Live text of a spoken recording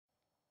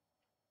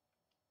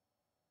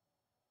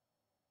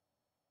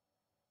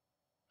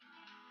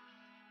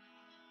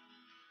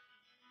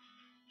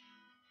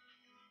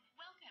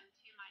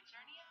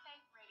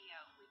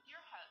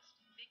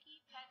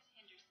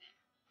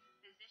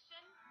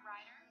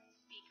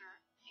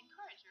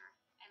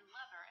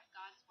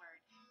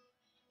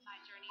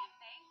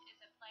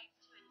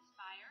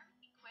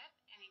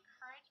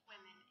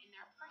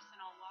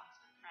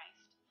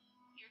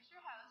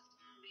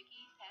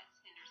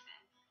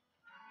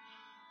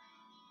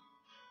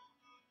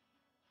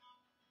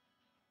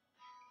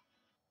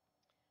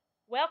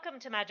Welcome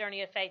to my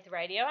Journey of Faith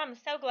Radio. I'm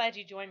so glad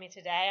you joined me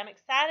today. I'm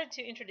excited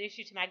to introduce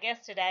you to my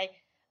guest today,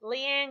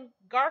 Lea Ann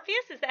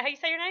Grafias. Is that how you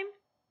say your name?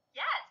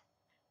 Yes,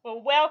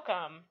 Well,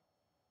 welcome.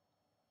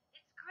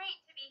 it's great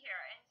to be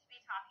here and to be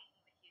talking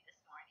with you this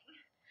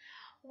morning.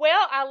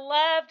 Well, I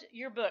loved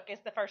your book, is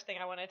the first thing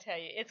I want to tell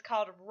you. It's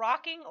called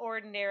Rocking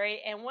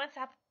Ordinary, and once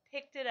I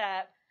picked it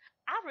up,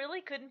 I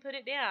really couldn't put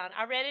it down.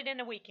 I read it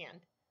in a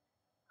weekend.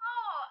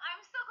 Oh,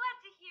 I'm so glad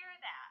to hear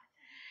that.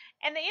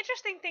 And the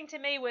interesting thing to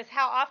me was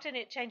how often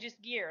it changes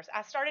gears.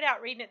 I started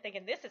out reading it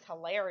thinking, this is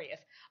hilarious.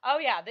 Oh,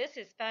 yeah, this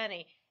is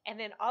funny. And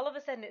then all of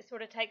a sudden it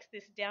sort of takes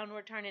this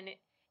downward turn, and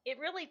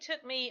it really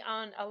took me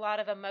on a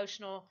lot of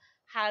emotional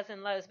highs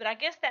and lows. But I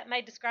guess that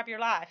may describe your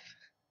life.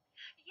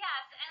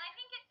 Yes, and I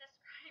think it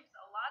describes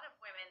a lot of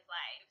women's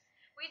lives.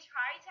 We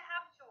try to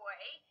have joy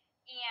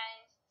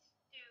and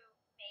to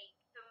make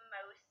the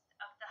most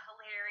of the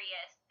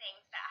hilarious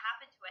things that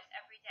happen to us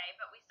every day,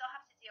 but we still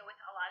have to deal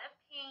with a lot of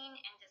pain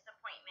and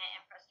disappointment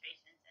and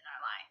frustrations in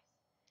our lives.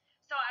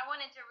 So I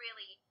wanted to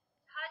really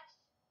touch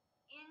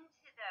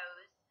into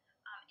those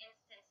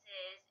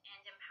instances and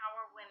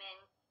empower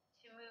women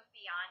to move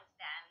beyond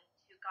them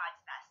to God's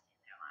best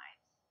in their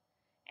lives.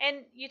 And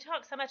you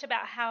talk so much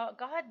about how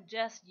God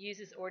just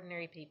uses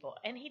ordinary people,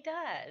 and He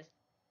does.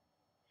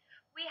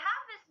 We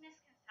have this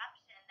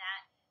misconception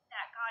that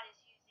God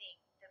is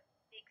using the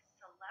big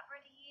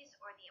celebrities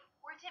or the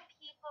important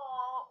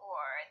people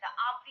or the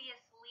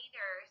obvious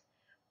leaders,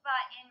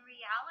 but in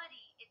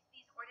reality, it's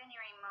these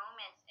ordinary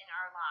moments in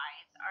our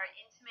lives, our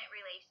intimate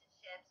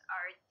relationships,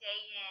 our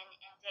day in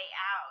and day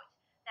out,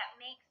 that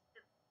makes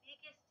the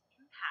biggest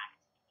impact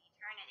in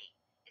eternity.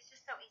 It's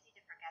just so easy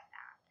to forget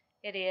that.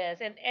 It is.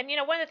 And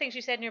one of the things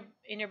you said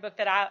in your book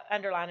that I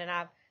underlined, and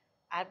I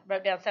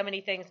wrote down so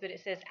many things, but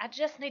it says, I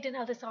just need to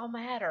know this all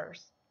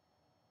matters.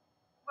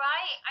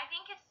 Right. I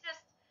think it's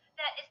just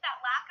that it's that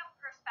lack of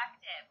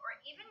perspective, or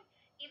even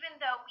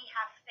though we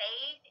have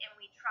faith and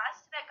we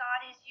trust that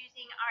God is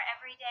using our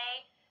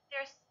everyday,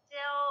 there's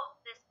still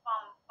this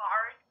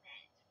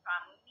bombardment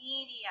from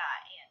media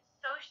and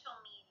social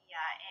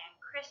media and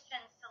Christian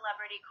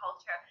celebrity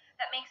culture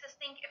that makes us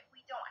think if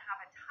we don't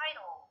have a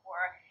title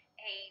or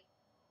a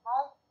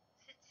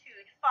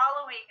multitude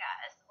following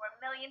us or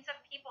millions of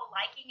people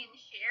liking and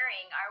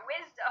sharing our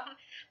wisdom,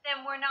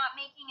 then we're not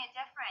making a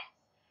difference.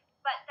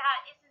 But that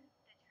isn't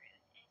the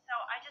truth. And so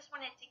I just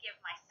wanted to give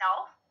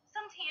myself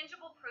some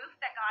tangible proof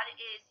that God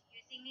is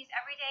using these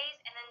everydays,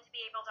 and then to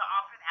be able to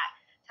offer that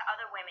to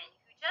other women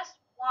who just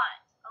want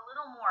a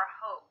little more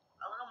hope,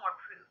 a little more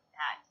proof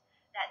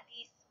that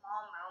these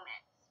small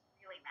moments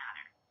really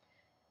matter.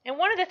 And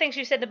one of the things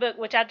you said in the book,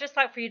 which I'd just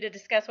like for you to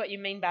discuss what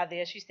you mean by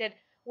this, you said,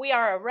 we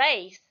are a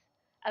race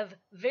of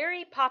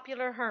very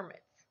popular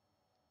hermits.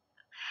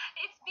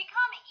 It's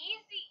become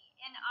easy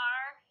in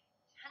our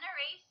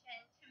generation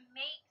to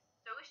make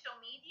social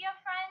media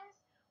friends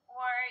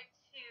or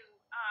to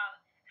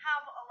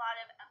have a lot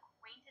of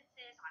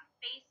acquaintances on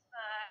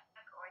Facebook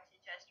or to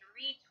just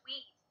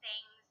retweet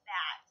things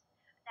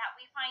that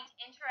we find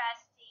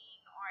interesting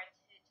or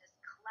to just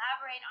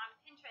collaborate on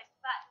Pinterest,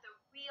 but the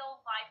real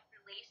life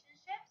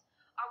relationships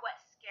are what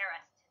scare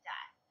us to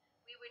death.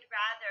 We would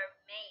rather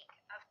make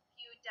a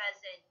few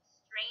dozen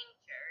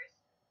strangers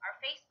our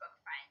Facebook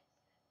friends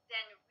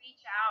than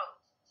reach out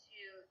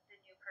to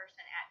the new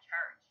person at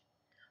church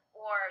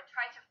or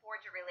try to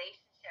forge a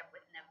relationship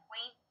with an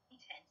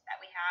acquaintance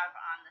that we have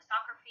on the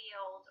soccer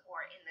field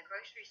or in the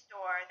grocery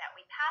store that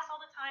we pass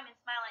all the time and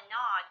smile and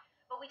nod,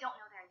 but we don't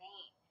know their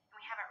name and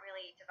we haven't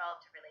really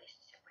developed a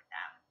relationship with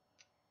them.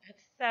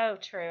 That's so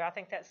true. I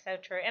think that's so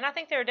true. And I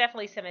think there are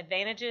definitely some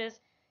advantages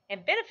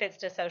and benefits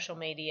to social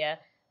media,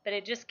 but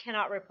it just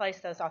cannot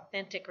replace those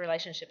authentic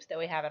relationships that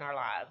we have in our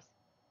lives.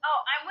 Oh,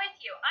 I'm with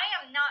you. I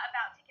am not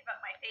about to give up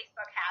my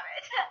Facebook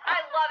habit. I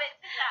love it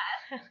to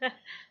death.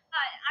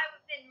 But I've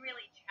been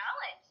really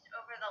challenged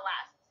over the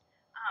last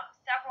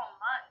several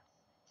months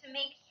to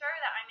make sure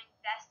that I'm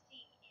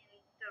investing in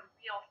the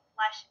real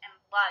flesh and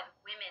blood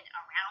women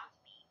around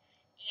me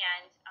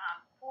and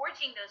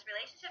forging those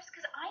relationships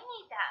because I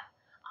need them.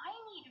 I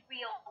need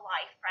real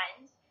life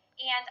friends.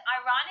 And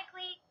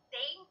ironically,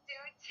 they do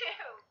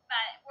too.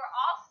 But we're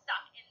all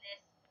stuck in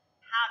this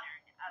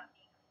pattern of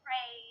being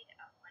afraid,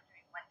 of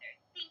wondering what they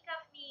think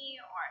of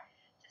me, or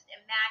just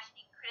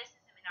imagining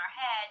criticism in our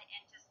head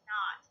and just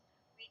not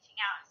reaching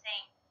out and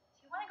saying,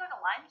 do you want to go to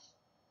lunch?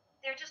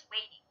 They're just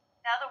waiting.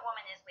 The other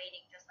woman is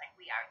waiting just like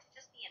we are to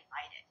just be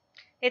invited.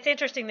 It's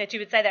interesting that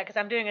you would say that because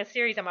I'm doing a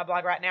series on my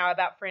blog right now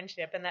about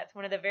friendship, and that's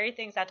one of the very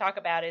things I talk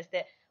about is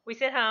that we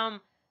sit home,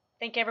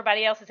 think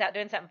everybody else is out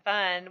doing something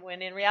fun,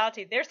 when in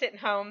reality they're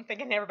sitting home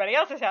thinking everybody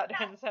else is out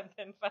doing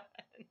something fun.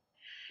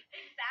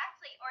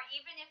 Exactly. Or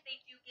even if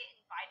they do get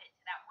invited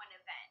to that one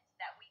event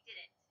that we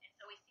didn't. And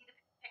so we see the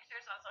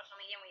pictures on social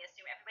media and we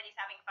assume everybody's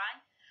having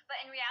fun. But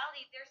in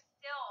reality, they're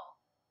still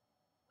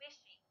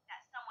wishing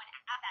that someone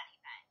at that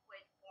event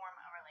would form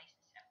a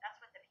relationship. That's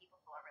what the people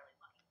are really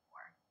looking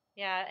for.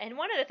 Yeah, and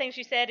one of the things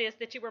you said is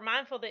that you were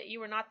mindful that you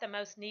were not the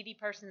most needy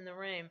person in the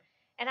room.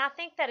 And I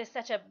think that is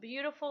such a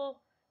beautiful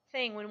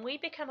thing when we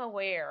become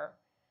aware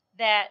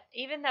that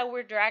even though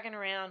we're dragging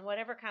around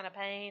whatever kind of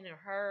pain or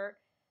hurt,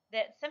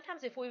 that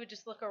sometimes if we would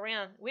just look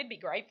around, we'd be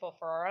grateful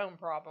for our own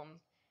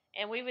problems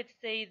and we would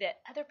see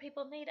that other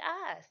people need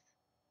us.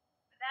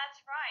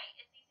 That's right.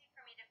 It's easy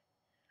for me to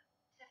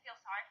feel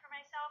sorry for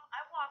myself.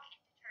 I walk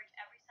into church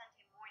every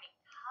Sunday morning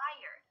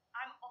tired.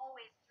 I'm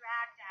always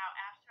dragged out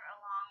after a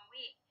long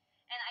week.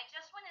 And I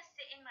just want to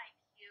sit in my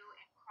pew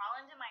and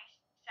crawl into my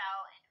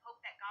shell and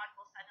hope that God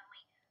will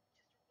suddenly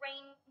just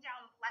rain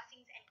down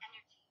blessings and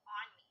energy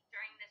on me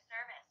during this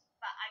service.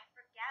 But I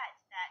forget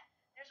that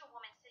there's a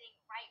woman sitting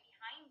right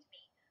behind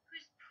me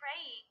who's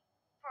praying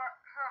for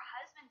her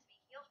husband to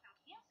be healed from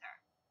cancer.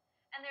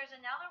 And there's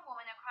another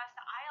woman across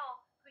the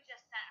aisle who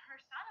just sent her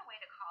son away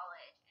to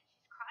college, and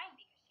she's crying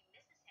because she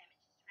misses him and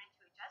she's trying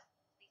to adjust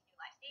to these new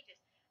life stages.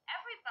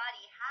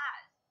 Everybody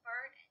has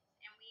burdens,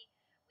 and we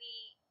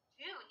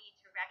do need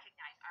to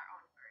recognize our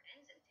own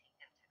burdens and take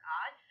them to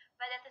God.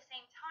 But at the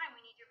same time,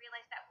 we need to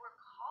realize that we're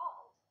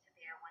called to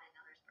bear one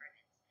another's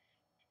burdens.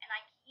 And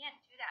I can't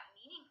do that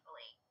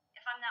meaningfully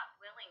if I'm not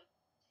willing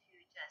to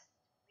just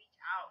reach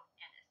out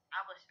and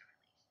establish a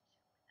relationship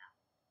with them.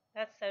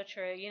 That's so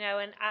true.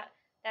 And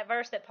that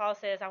verse that Paul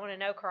says, I want to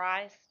know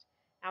Christ,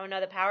 I want to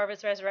know the power of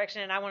his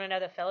resurrection, and I want to know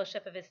the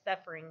fellowship of his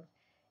sufferings.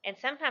 And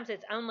sometimes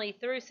it's only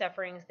through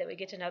sufferings that we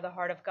get to know the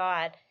heart of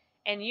God.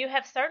 And you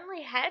have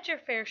certainly had your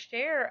fair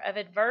share of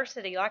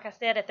adversity. Like I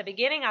said at the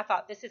beginning, I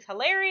thought this is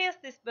hilarious.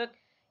 This book,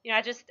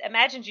 I just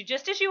imagined you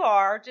just as you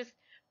are, just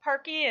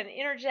perky and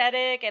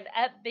energetic and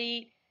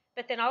upbeat.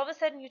 But then all of a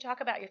sudden you talk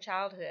about your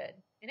childhood,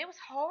 and it was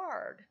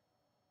hard.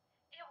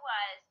 It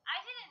was. I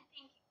didn't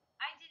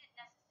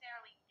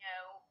necessarily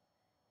know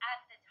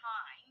at the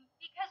time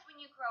because when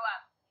you grow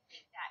up, you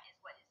think that is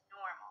what is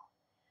normal.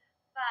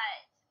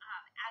 But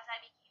as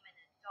I became an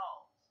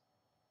adult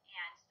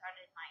and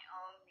started my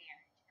own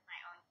marriage and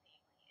my own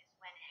family, is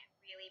when it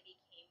really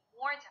became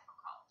more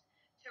difficult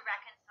to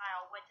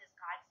reconcile what does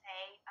God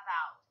say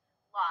about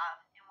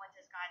love and what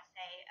does God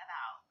say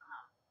about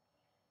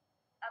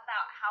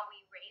how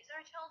we raise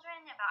our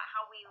children, about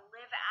how we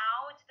live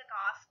out the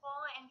gospel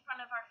in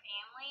front of our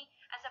family,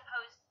 as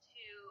opposed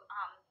to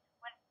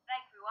what I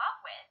grew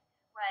up with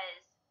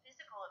was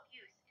physical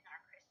abuse in our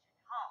Christian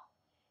home.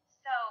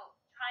 So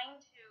trying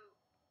to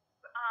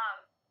um,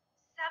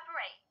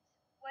 separate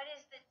what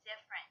is the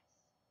difference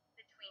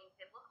between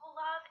biblical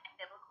love and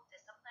biblical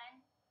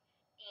discipline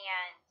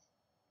and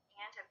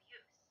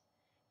abuse.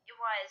 It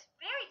was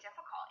very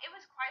difficult. It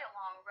was quite a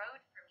long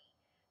road for me.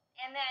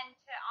 And then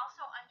to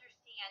also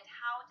understand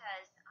how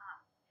does,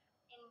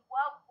 in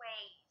what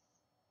ways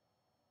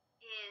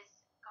is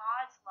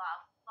God's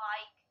love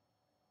like,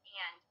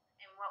 and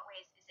in what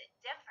ways is it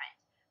different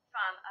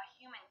from a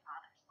human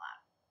father's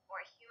love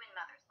or a human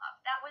mother's love?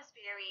 That was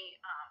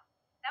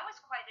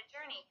quite a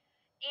journey.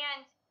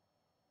 And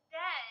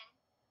then,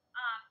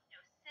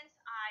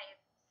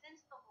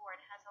 since the Lord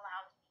has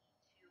allowed me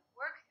to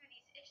work through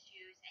these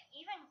issues and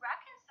even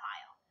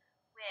reconcile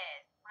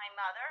with my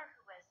mother,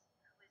 who was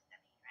the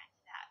parent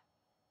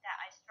that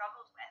I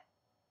struggled with,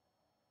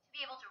 to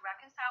be able to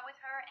reconcile with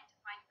her and to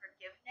find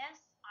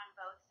forgiveness on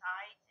both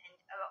sides and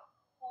a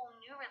whole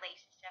new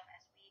relationship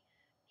as we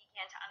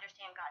began to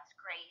understand God's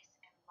grace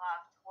and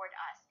love toward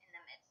us in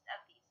the midst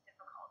of these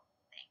difficult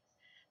things.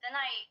 Then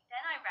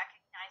I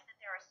recognized that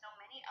there are so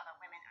many other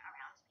women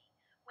around me,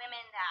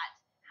 women that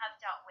have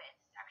dealt with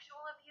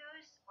sexual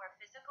abuse or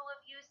physical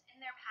abuse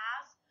in their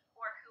past,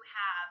 or who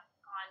have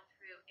gone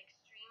through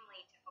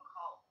extremely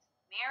difficult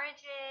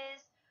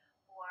marriages,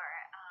 or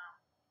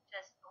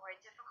or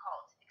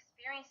difficult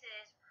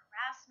experiences or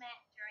harassment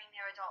during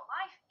their adult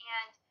life.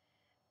 And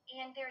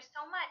there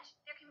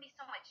can be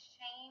so much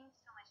shame,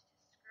 so much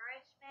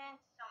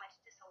discouragement, so much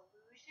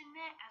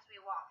disillusionment as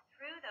we walk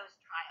through those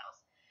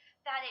trials,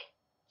 that it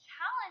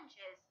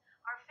challenges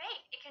our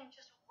faith. It can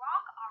just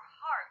rock our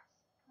hearts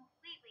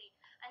completely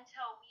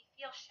until we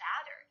feel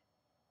shattered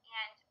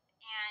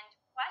and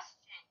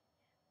question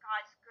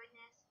God's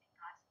goodness and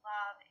God's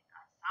love and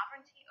God's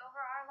sovereignty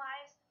over our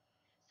lives.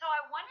 So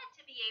I wanted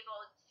to be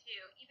able to,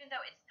 even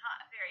though it's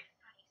not a very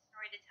funny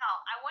story to tell,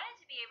 I wanted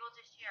to be able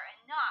to share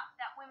enough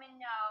that women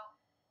know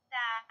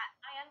that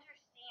I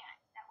understand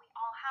that we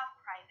all have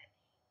private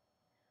pain.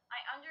 I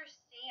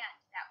understand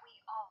that we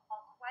all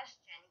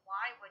question,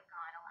 why would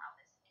God allow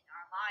this in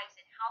our lives,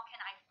 and how can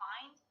I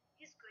find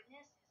his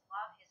goodness, his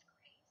love, his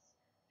grace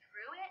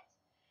through it?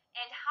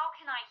 And how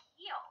can I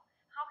heal?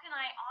 How can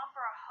I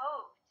offer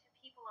hope to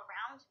people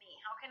around me?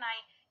 How can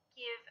I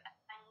give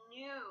a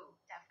new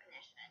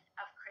definition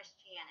of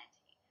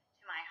Christianity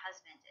to my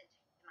husband and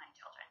to my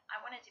children? I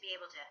wanted to be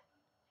able to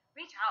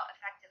reach out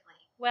effectively.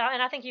 Well,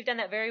 and I think you've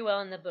done that very well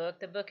in the book.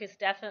 The book is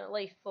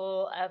definitely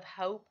full of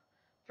hope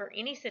for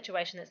any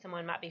situation that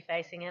someone might be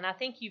facing. And I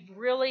think you've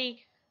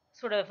really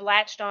sort of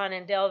latched on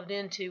and delved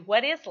into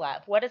what is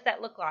love? What does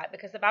that look like?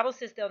 Because the Bible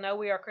says they'll know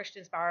we are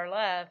Christians by our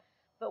love,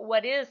 but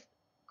what is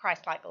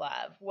Christ-like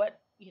love?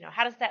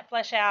 How does that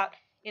flesh out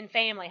in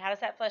family? How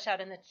does that flesh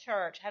out in the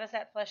church? How does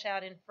that flesh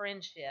out in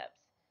friendships?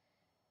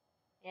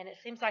 And it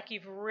seems like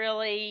you've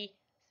really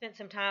spent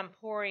some time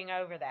poring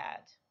over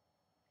that.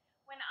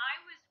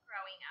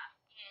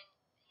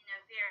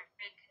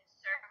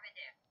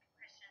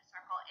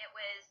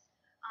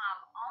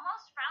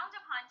 frowned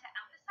upon to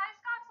emphasize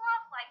God's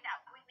love, like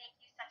that would make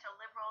you such a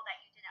liberal that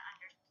you didn't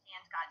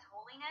understand God's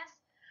holiness.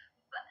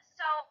 But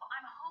so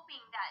I'm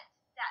hoping that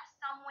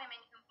some women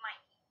who might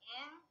be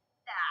in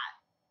that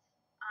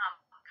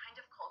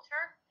kind of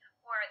culture,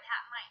 or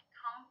that might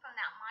come from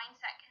that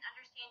mindset, can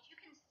understand you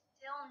can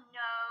still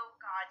know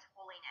God's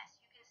holiness.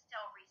 You can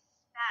still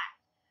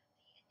respect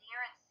the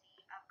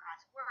inerrancy of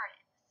God's word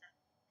and the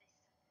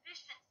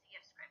sufficiency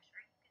of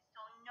Scripture. You can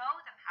still know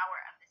the power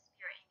of the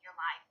Spirit in your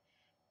life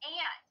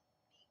and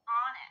be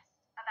honest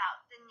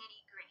about the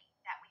nitty gritty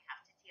that we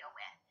have to deal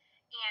with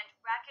and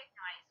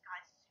recognize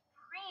God's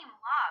supreme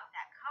love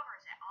that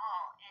covers it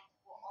all and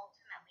will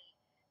ultimately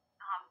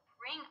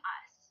bring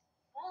us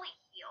fully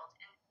healed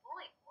and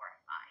fully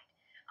glorified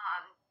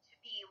to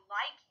be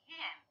like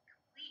Him,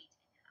 complete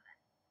in heaven.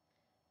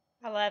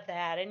 I love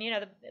that. And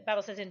the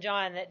Bible says in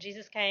John that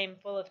Jesus came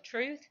full of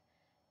truth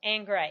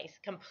and grace,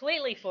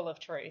 completely full of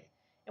truth.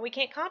 And we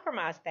can't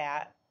compromise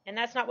that. And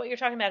that's not what you're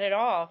talking about at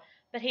all.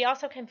 But he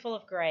also came full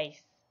of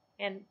grace.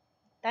 And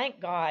thank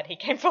God he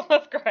came full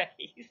of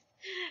grace.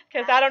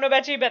 Because I don't know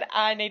about you, but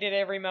I need it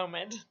every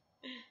moment.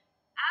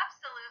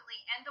 Absolutely.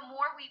 And the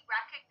more we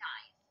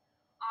recognize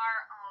our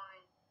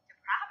own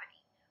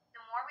depravity,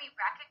 the more we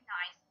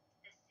recognize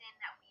the sin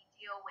that we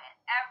deal with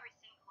every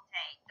single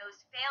day,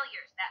 those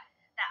failures that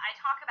I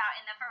talk about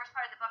in the first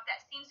part of the book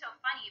that seem so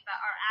funny but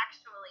are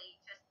actually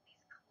just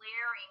these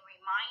glaring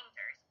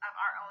reminders of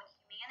our own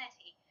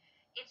humanity.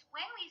 It's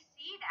when we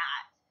see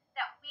that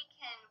we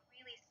can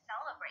really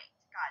celebrate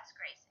God's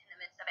grace in the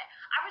midst of it.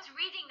 I was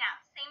reading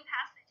that same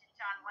passage in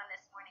John 1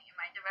 this morning in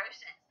my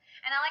devotions,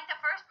 and I like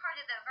the first part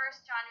of the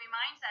verse. John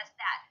reminds us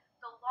that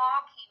the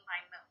law came by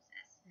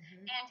Moses,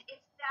 and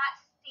it's that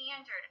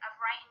standard of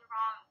right and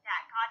wrong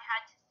that God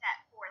had to set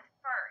forth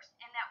first,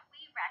 and that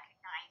we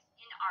recognize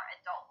in our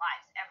adult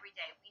lives every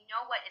day. We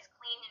know what is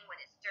clean and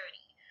what is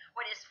dirty,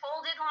 what is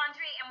folded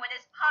laundry and what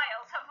is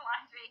piles of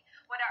laundry,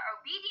 what are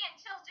obedient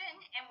children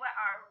and what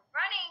are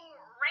running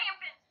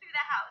rampant through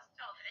the house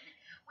children.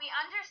 We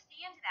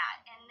understand that,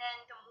 and then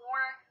the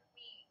more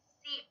we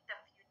see the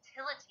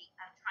futility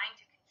of trying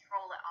to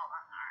control it all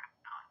on our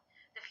own,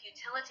 the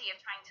futility of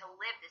trying to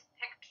live this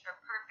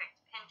picture-perfect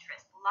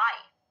Pinterest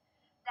life,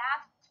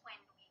 that's when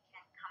we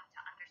can come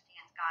to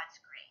understand God's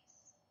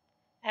grace.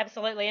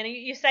 Absolutely. And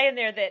you say in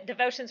there that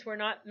devotions were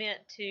not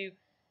meant to,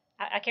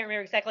 I can't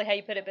remember exactly how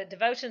you put it, but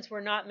devotions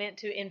were not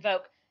meant to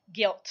invoke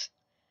guilt.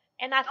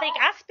 And I think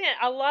I spent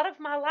a lot of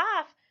my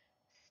life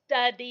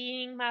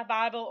studying my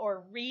Bible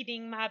or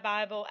reading my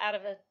Bible out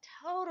of a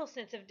total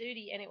sense of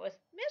duty, and it was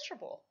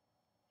miserable.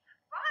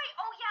 Right.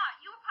 Oh, yeah.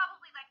 You were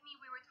probably like me.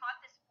 We were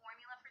taught this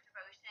formula for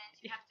devotions.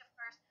 You have to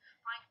first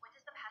find, what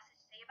does the passage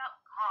say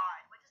about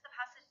God? What does the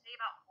passage say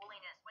about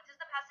holiness? What does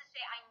the passage say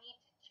I need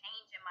to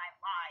change in my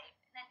life?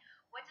 And then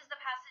what does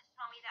the passage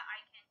tell me that I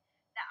can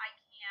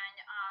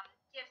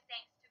give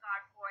thanks to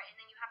God for? And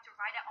then you have to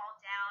write it all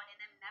down and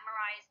then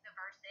memorize the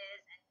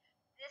verses. And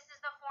this is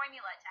the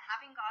formula to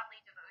having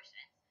godly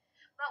devotions.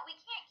 But we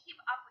can't keep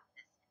up with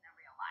this in the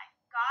real life.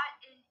 God,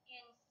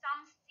 in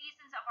some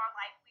seasons of our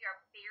life, we are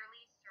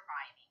barely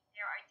surviving.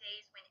 There are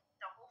days when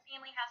the whole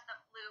family has the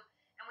flu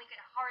and we can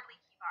hardly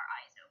keep our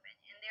eyes open.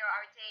 And there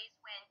are days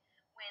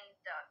when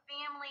the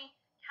family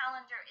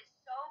calendar is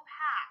so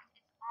packed,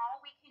 it's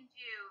all we can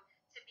do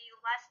to be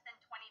less than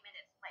 20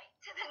 minutes late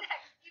to the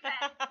next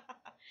event.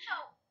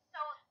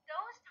 So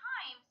those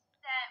times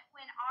that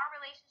when our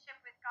relationship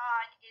with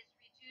God is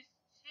reduced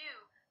to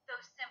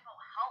those simple,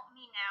 help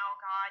me now,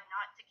 God,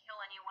 not to kill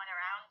anyone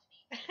around me,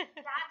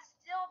 that's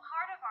still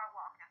part of our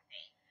walk of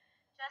faith.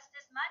 Just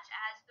as much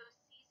as those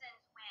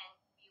seasons when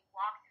we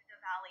walk through the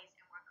valleys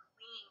and we're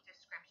clinging to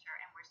Scripture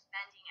and we're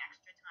spending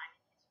extra time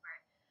in His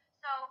Word.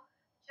 So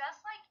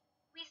just like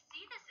we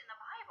see this in the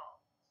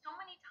Bible, so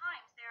many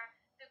times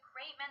the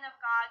great men of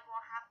God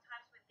will have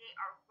times when they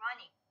are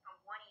running from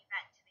one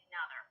event to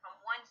another, from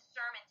one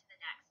sermon to the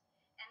next,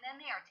 and then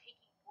they are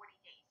taking 40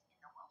 days in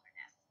the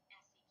wilderness and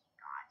seeking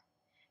God.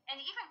 And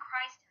even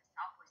Christ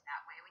Himself was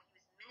that way when He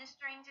was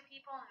ministering to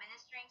people,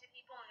 ministering to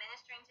people,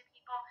 ministering to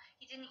people.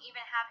 He didn't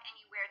even have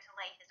anywhere to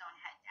lay His own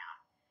head down.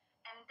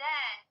 And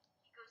then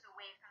He goes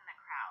away from the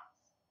crowds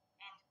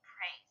and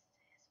prays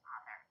to His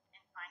Father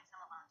and finds some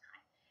alone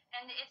time.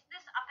 And it's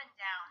this up and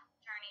down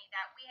journey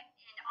that we,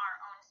 in our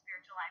own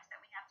spiritual lives, that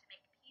we have to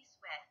make peace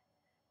with,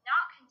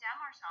 not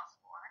condemn ourselves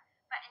for,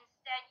 but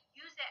instead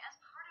use it as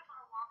part of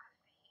our walk of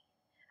faith,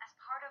 as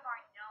part of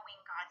our knowing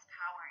God's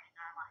power in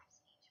our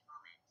lives each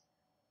moment.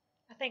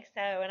 I think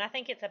so, and I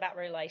think it's about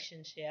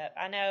relationship.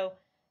 I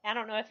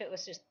don't know if it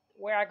was just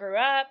where I grew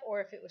up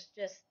or if it was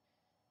just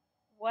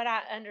what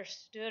I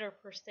understood or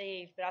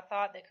perceived, but I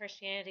thought that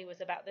Christianity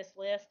was about this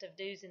list of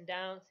do's and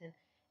don'ts,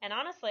 and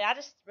honestly, I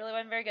just really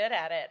wasn't very good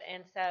at it,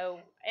 and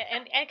so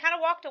and kind of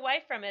walked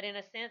away from it in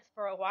a sense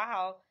for a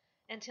while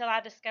until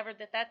I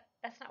discovered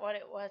that's not what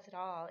it was at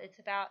all.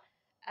 It's about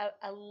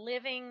a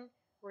living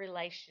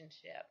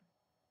relationship.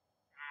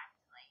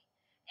 Exactly.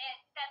 And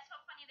that's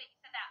so funny that you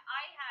said that.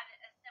 I had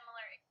a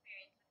similar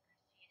experience with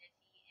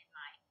Christianity in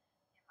my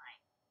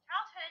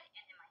childhood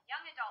and in my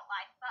young adult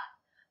life, but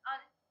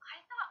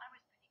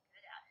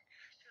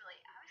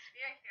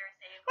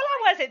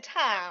at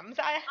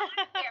times.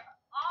 Wear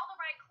all the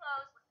right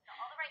clothes, listen to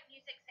all the right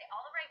music, say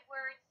all the right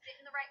words, sit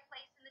in the right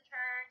place in the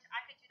church.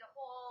 I could do the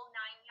whole 9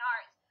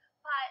 yards,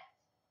 but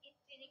it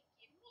didn't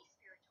give me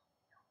spiritual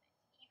fulfillment.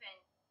 Even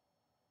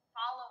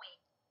following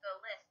the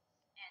lists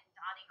and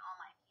dotting all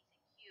my P's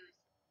and Q's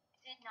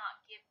did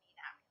not give me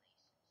that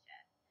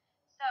relationship.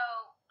 So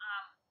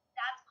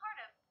that's part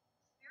of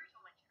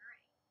spiritual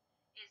maturity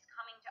is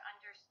coming to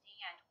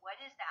understand what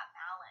is that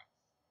balance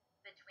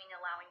between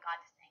allowing God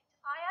to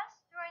sanctify us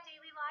through our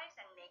daily lives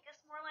and make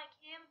us more like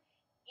Him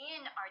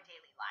in our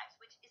daily lives,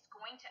 which is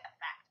going to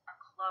affect our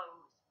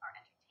clothes, our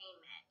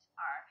entertainment,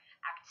 our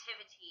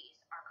activities,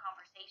 our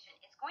conversation.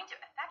 It's going to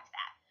affect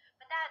that.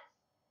 But that's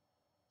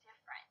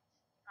different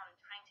from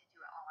trying to do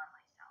it all on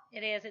myself.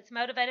 It is. It's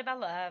motivated by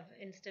love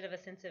instead of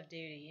a sense of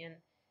duty. And,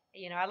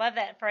 I love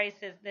that phrase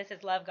says, this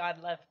is love God,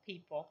 love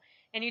people.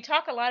 And you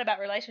talk a lot about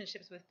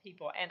relationships with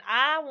people. And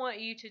I want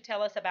you to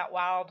tell us about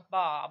Wild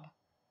Bob.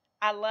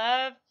 I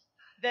love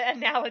the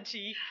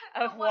analogy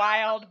of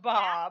Wild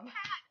Bob.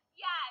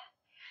 Yes.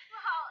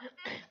 Well,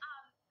 this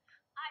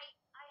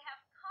I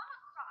have come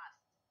across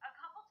a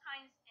couple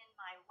times in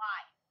my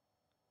life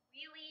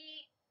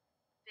really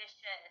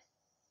vicious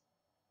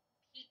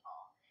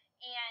people.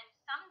 And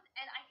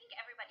I think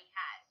everybody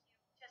has.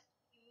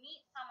 You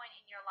meet someone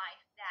in your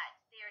life that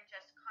they're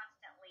just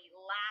constantly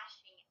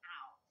lashing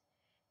out.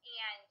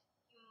 And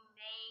you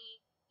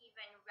may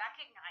even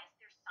recognize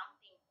there's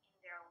something in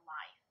their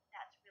life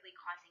that's really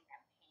causing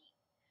them pain.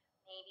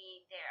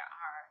 Maybe they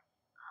are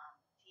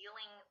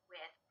dealing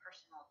with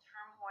personal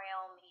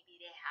turmoil.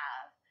 Maybe they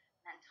have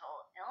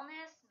mental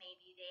illness.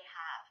 Maybe they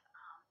have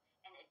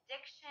an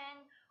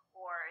addiction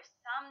or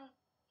some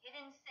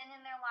hidden sin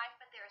in their life,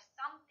 but there's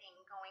something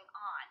going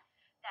on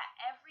that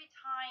every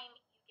time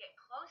you get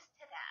close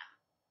to them,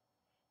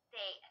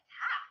 they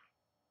attack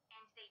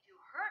and they do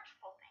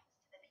hurtful things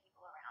to the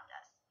people around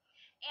us.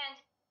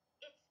 And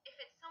if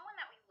it's someone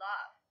that we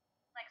love,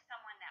 like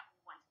someone that we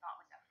once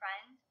thought was a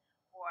friend,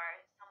 or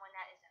someone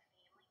that is a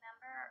family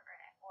member,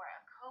 or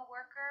a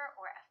coworker,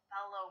 or a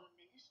fellow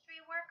ministry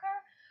worker,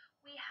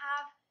 we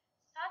have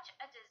such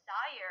a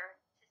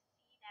desire to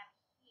see them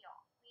heal.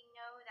 We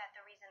know that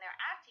the reason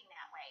they're acting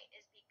that way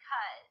is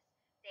because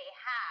they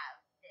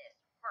have this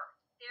hurt.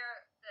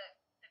 They're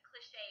the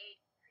cliche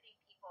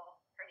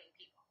hurting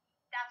people.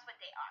 That's what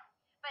they are.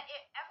 But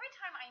every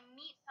time I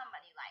meet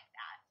somebody like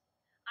that,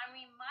 I'm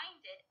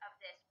reminded of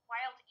this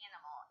wild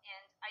animal.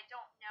 And I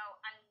don't know,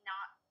 I'm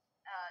not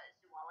a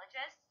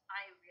zoologist.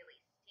 I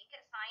really stink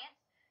at science.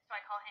 So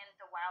I call him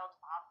the wild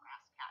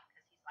bobgrass cat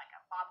because he's like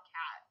a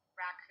bobcat,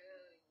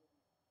 raccoon,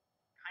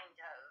 kind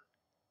of.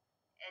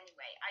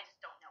 Anyway, I just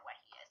don't know what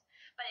he is.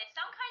 But it's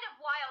some kind of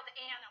wild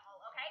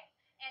animal, okay?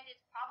 And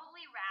it's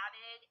probably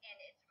rabid and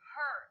it's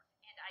hurt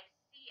and I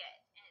see it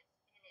and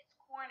it's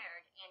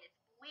cornered and it's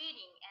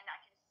bleeding and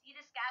I can see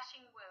the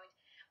gashing wound.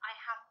 I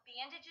have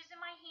bandages in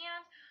my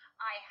hands.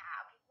 I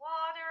have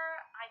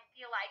water. I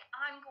feel like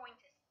I'm going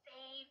to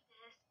save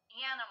this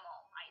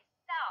animal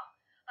myself.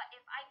 But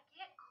if I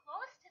get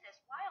close to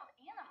this wild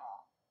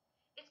animal,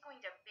 it's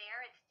going to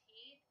bare its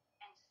teeth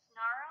and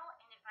snarl.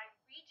 And if I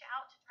reach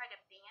out to try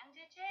to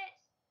bandage it,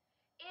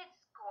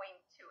 it's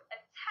going to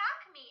attack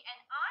me and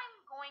I'm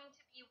going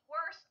to be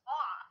worse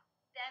off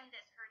than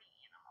this hurting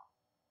animal.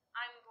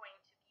 I'm going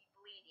to be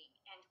bleeding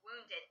and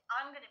wounded.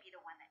 I'm going to be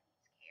the one that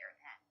needs care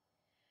then.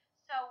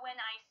 So when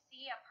I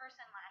see a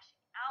person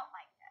lashing out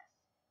like this,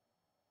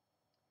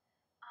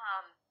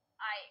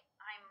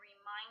 I'm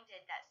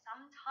reminded that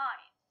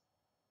sometimes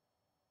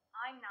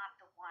I'm not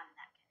the one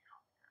that can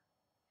help them.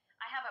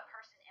 I have a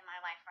person in my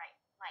life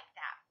like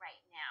that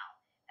right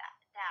now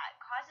that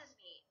causes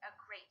me a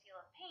great deal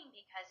of pain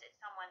because it's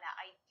someone that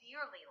I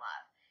dearly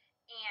love,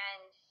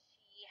 and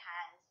she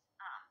has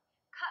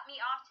cut me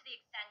off to the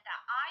extent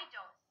that I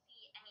don't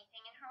see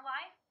anything in her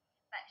life,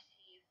 but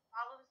she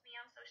follows me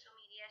on social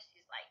media.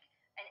 She's like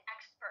an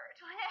expert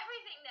on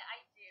everything that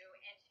I do,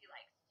 and she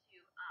likes to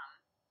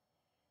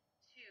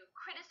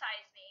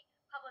criticize me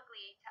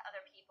publicly to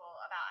other people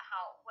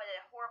about what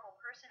a horrible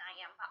person I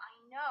am. But I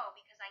know,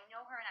 because I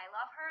know her and I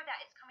love her, that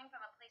it's coming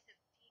from a place of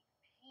deep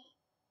pain.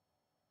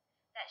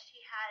 That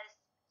she has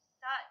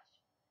such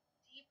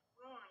deep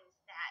wounds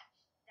that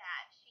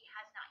she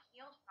has not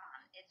healed from.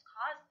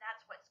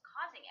 That's what's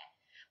causing it.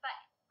 But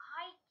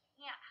I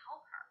can't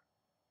help her.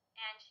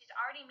 And she's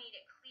already made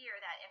it clear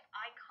that if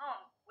I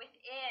come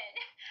within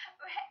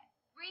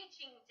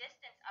reaching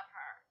distance of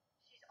her,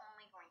 she's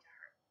only going to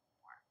hurt me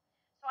more.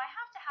 So I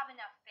have to have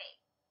enough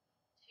faith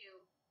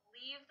to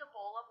leave the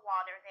bowl of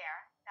water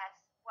there.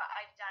 That's what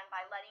I've done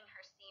by letting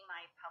her see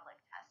my public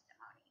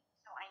testimony.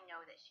 So I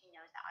know that she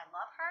knows that I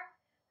love her,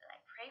 that I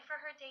pray for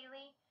her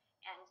daily,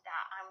 and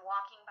that I'm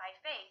walking by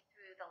faith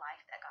through the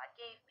life that God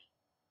gave me.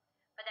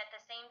 But at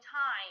the same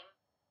time,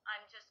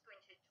 I'm just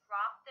going to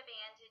drop the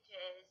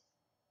bandages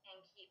and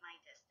keep my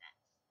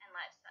distance. And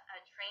let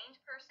a trained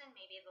person,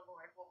 maybe the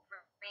Lord will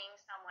bring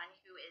someone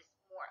who is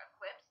more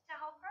equipped to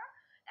help her,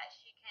 that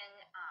she can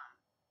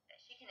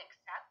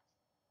accept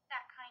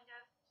that kind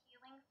of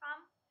healing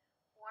from,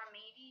 or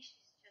maybe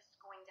she's just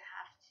going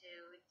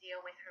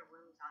her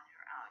wounds on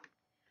her own.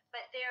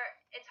 But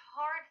it's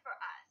hard for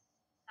us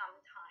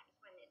sometimes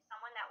when it's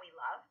someone that we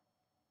love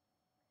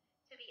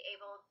to be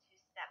able to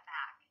step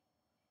back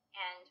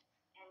and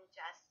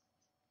just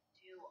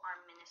do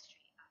our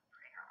ministry of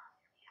prayer on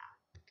their behalf.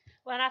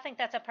 Well, and I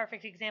think that's a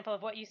perfect example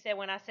of what you said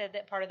when I said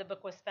that part of the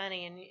book was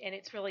funny and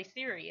it's really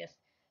serious,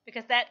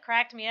 because that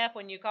cracked me up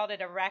when you called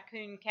it a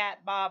raccoon,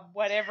 cat, Bob,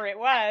 whatever it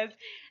was.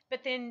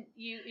 But then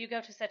you go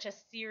to such a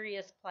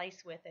serious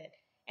place with it.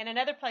 And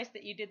another place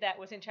that you did that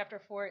was in chapter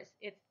 4.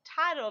 It's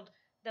titled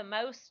The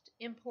Most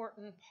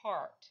Important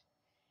Part.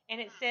 And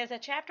it says a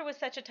chapter with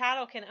such a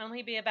title can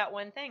only be about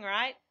one thing,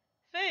 right?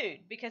 Food,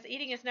 because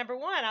eating is number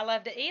one. I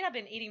love to eat. I've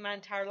been eating my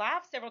entire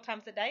life several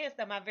times a day as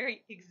though my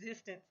very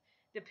existence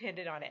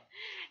depended on it.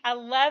 I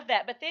love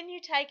that. But then you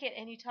take it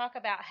and you talk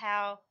about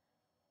how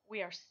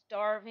we are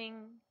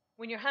starving.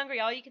 When you're hungry,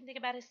 all you can think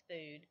about is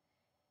food.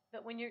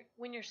 But when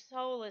your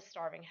soul is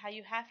starving, how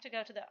you have to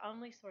go to the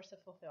only source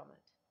of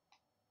fulfillment.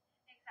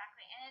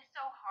 Exactly. And it's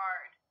so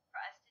hard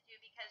for us to do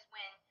because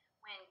when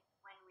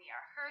we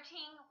are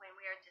hurting, when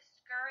we are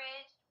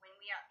discouraged, when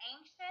we are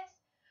anxious,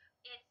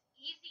 it's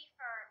easy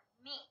for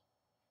me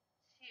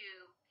to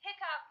pick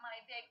up my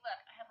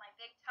I have my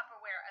big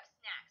Tupperware of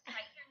snacks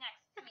right here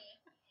next to me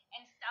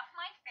and stuff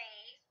my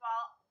face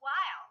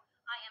while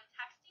I am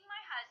texting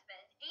my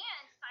husband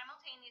and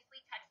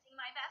simultaneously texting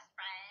my best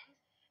friend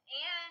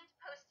and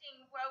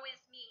posting woe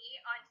is me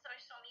on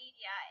social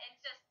media and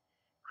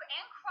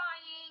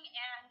crying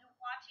and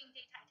watching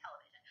daytime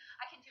television.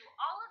 I can do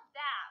all of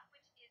that,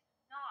 which is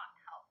not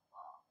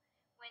helpful,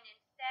 when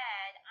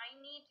instead I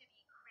need to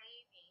be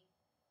craving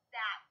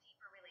that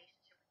deeper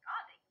relationship with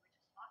God that you were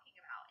just talking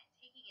about and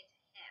taking it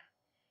to Him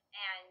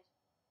and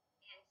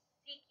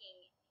seeking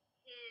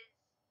His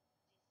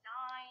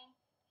design,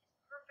 His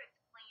perfect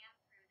plan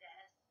through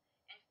this,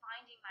 and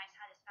finding my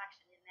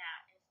satisfaction in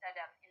that instead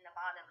of in the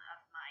bottom of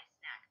my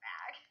snack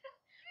bag.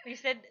 You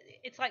said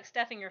it's like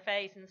stuffing your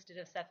face instead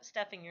of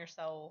stuffing your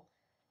soul,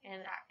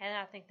 and Exactly. and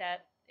I think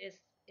that is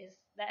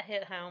that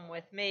hit home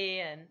with me,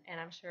 and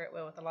I'm sure it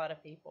will with a lot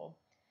of people.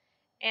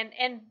 And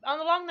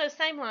along those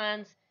same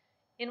lines,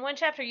 in one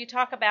chapter you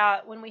talk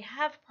about when we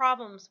have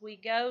problems, we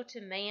go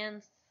to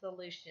man's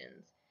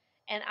solutions.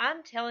 And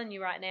I'm telling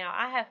you right now,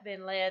 I have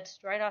been led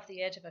straight off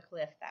the edge of a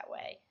cliff that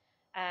way.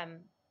 Um,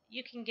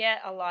 you can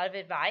get a lot of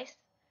advice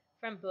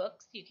from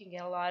books. You can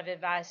get a lot of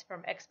advice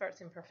from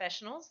experts and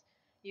professionals.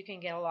 You can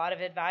get a lot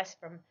of advice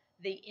from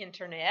the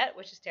internet,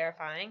 which is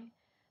terrifying.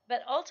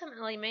 But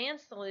ultimately,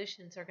 man's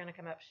solutions are going to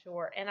come up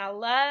short. And I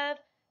love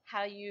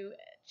how you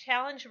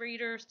challenge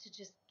readers to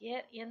just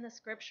get in the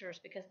scriptures,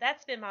 because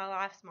that's been my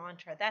life's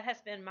mantra. That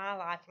has been my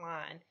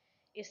lifeline,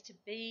 is to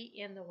be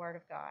in the Word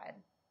of God.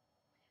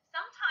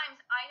 Sometimes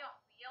I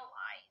don't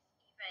realize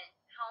even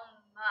how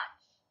much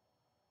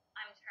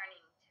I'm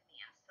turning to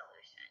man's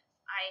solutions.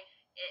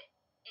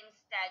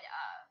 Instead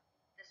of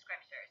the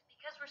scriptures,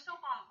 because we're so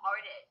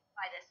bombarded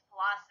by this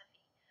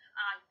philosophy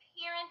on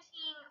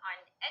parenting, on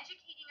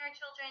educating our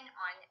children,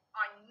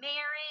 on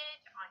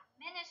marriage, on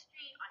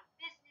ministry, on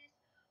business,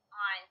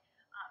 on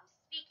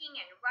speaking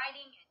and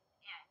writing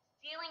and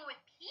dealing with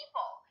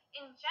people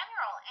in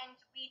general, and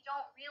we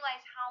don't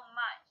realize how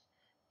much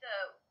the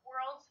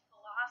world's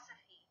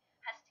philosophy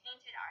has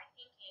tainted our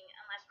thinking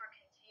unless we're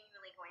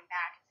continually going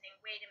back and saying,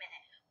 wait a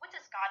minute, what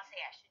does God say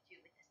I should do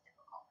with this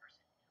difficult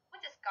person? What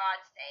does God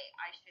say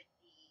I should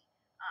be,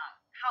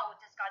 how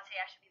does God say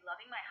I should be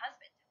loving my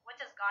husband? What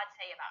does God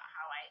say about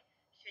how I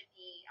should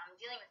be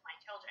dealing with my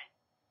children?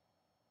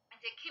 And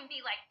it can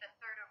be like the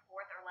third or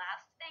fourth or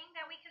last thing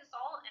that we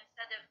consult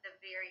instead of the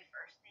very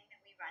first thing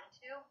that we run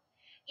to.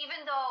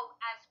 Even though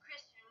as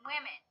Christian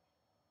women,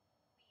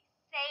 we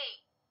say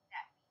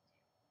that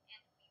we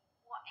do,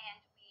 and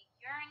we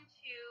yearn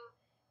to,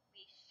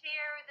 we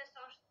share the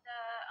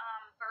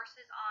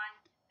verses on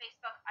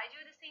Facebook. I do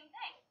the same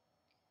thing,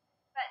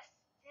 but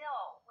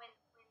still, when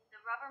the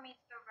rubber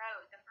meets the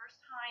road, the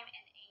first time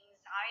an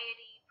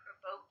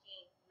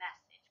anxiety-provoking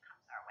message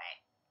comes our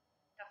way,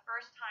 the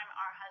first time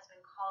our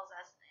husband calls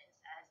us and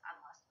says, "I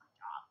lost my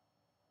job,"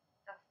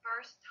 the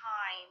first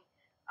time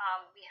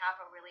we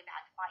have a really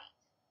bad fight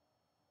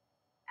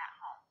at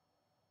home,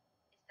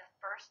 is the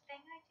first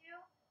thing I do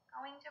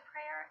going to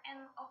prayer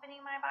and opening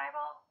my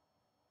Bible.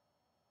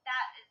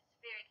 That is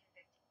very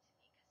convicting to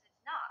me,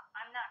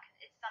 because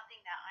it's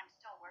something that I'm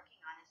still working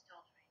on and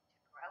still trying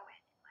to grow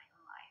in my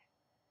own life.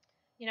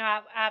 You know,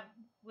 I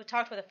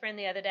talked with a friend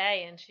the other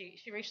day, and she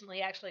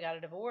recently actually got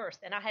a divorce,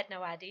 and I had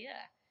no idea.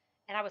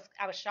 And I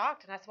was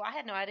shocked, and I said, well, I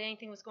had no idea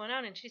anything was going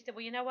on. And she said,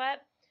 well, you know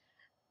what?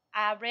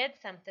 I read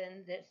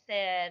something that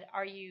said,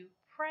 are you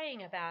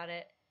praying about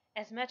it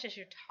as much as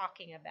you're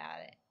talking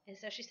about it? And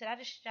so she said, I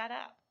just shut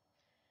up.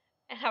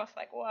 And I was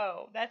like,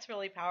 whoa, that's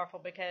really powerful,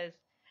 because,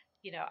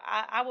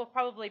 I will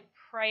probably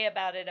pray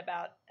about it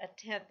about a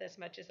tenth as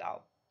much as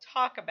I'll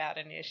talk about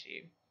an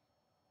issue.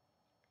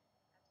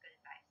 That's good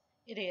advice.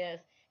 It is.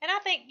 And I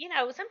think,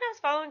 sometimes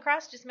following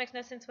Christ just makes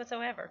no sense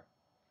whatsoever.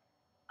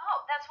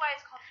 Oh, that's why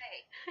it's called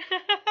faith.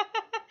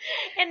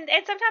 and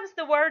sometimes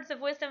the words of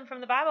wisdom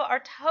from the Bible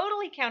are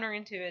totally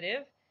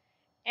counterintuitive.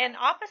 and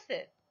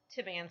opposite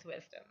to man's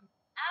wisdom.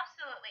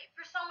 Absolutely,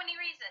 for so many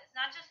reasons.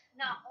 Not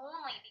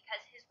only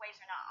because his ways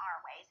are not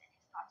our ways and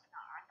his thoughts are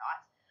not our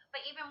thoughts,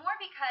 but even more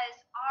because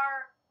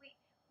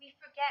we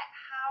forget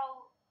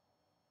how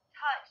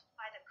touched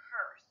by the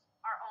curse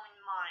our own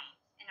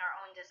minds and our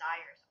own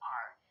desires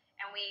are,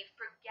 and we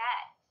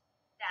forget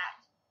that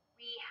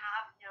we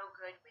have no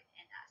good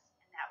within us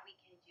and that we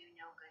can do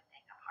no good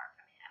thing apart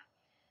from him.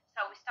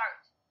 So we start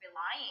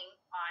relying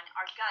on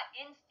our gut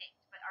instinct,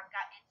 but our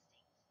gut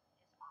instinct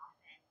is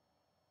often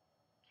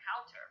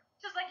counter,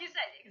 just like you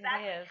said,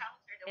 exactly It is.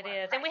 counter to It what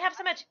is. And Christ we have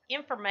so wants. much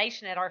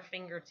information at our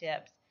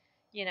fingertips.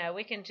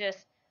 We can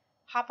just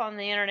hop on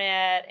the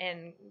internet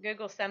and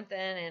Google something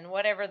and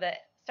whatever the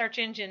search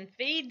engine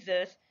feeds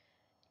us,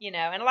 and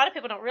a lot of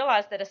people don't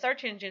realize that a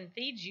search engine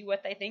feeds you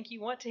what they think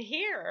you want to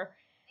hear.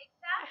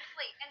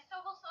 Exactly, and so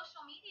will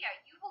social media.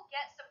 You will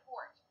get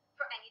support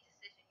for any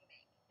decision you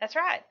make. That's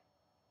right.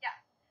 Yes,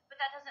 but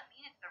that doesn't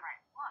mean it's the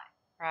right one.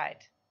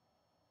 Right.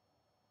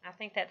 I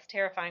think that's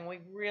terrifying. We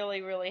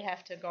really, really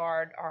have to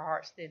guard our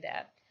hearts through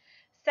that.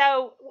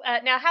 So,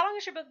 now, how long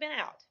has your book been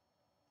out?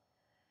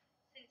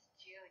 Since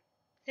June.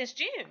 Since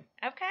June.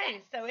 Okay.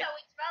 Yes, so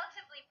it's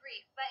relatively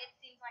brief, but it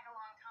seems like a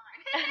long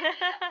time.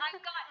 I've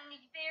gotten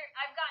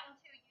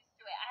too used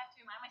to it. I have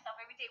to remind myself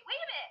every day. Wait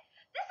a minute,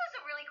 this is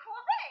a really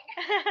cool thing.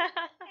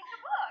 It's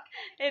a book.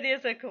 It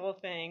is a cool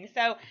thing.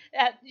 So,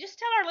 just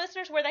tell our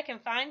listeners where they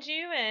can find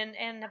you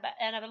and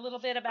a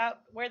little bit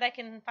about where they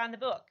can find the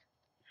book.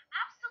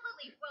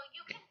 Absolutely. Well,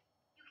 you can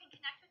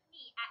connect with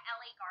me at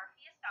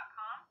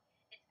lagarfias.com.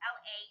 It's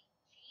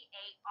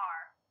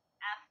LAGARF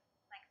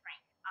like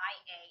Frank,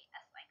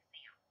 IAS like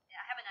Sam.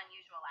 I have an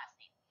unusual last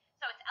name.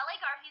 So it's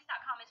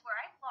lagarfias.com is where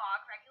I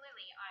blog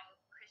regularly on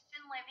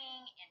Christian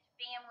living and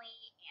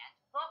family and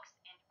books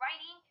and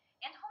writing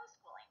and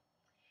homeschooling.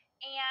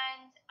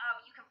 And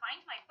you can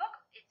find my book.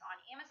 It's on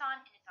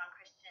Amazon and it's on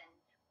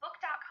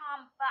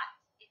ChristianBook.com. But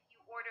if you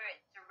order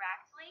it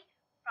directly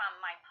from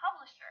my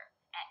publisher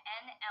at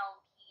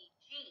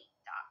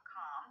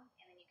nlpg.com,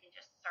 and then you can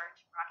just search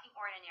Rocking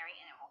Ordinary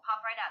and it will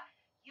pop right up,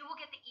 you will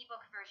get the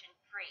ebook version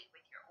free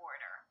with your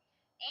order.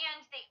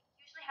 And they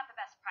usually have the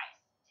best price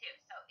too.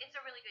 So it's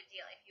a really good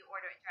deal if you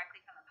order it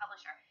directly from the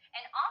publisher.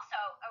 And also,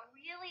 a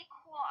really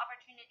cool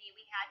opportunity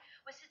we had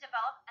was to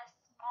develop a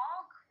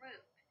small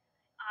group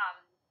um,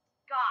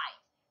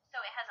 guide. So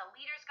it has a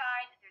leader's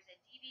guide, there's a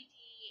DVD,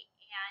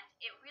 and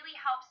it really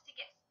helps to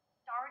get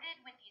started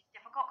with these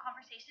difficult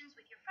conversations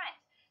with your friends.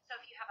 So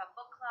if you have a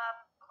book club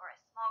or a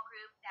small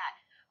group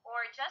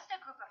or just a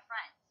group of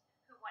friends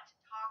who want to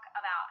talk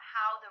about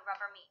how the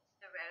rubber meets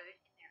the road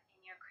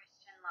in your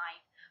Christian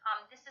life,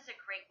 this is a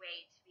great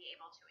way to be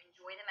able to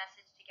enjoy the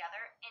message together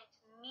and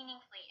to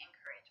meaningfully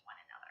encourage one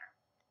another.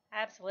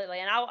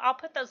 Absolutely. And I'll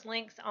put those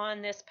links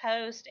on this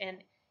post. And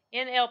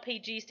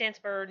NLPG stands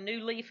for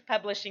New Leaf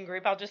Publishing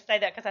Group. I'll just say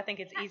that because I think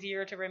it's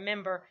easier to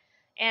remember.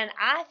 And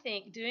I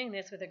think doing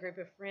this with a group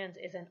of friends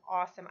is an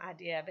awesome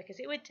idea because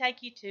it would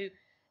take you to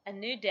a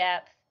new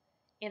depth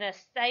in a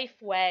safe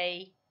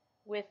way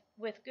with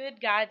good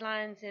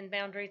guidelines and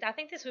boundaries. I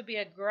think this would be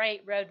a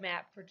great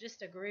roadmap for just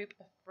a group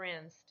of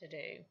friends to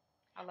do.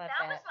 I love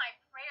That that. was my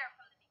prayer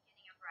from the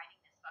beginning of writing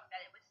this book,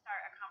 that it would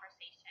start a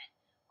conversation.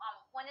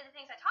 One of the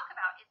things I talk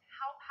about is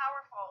how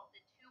powerful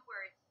the two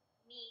words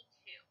 "me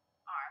too"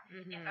 are.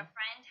 Mm-hmm. If a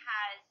friend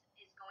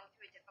is going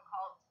through a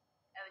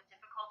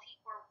difficulty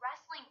or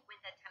wrestling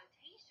with a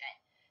temptation,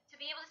 to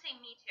be able to say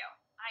 "me too,"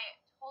 I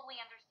totally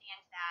understand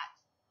that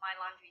my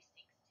laundry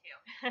stinks too.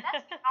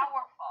 That's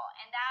powerful,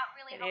 and that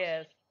really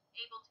helps you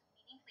be able to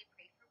meaningfully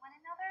pray for one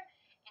another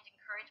and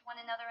encourage one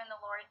another in the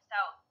Lord. So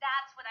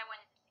that's what I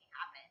wanted to see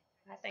happen.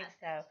 I think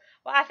so.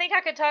 Well, I think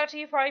I could talk to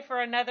you probably for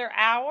another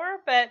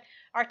hour, but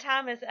our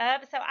time is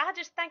up. So I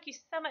just thank you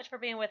so much for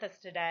being with us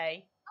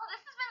today. Oh,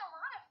 this has been a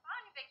lot of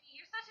fun, Vicki.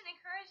 You're such an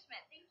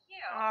encouragement. Thank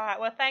you. All right.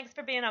 Well, thanks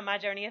for being on my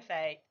journey of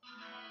faith.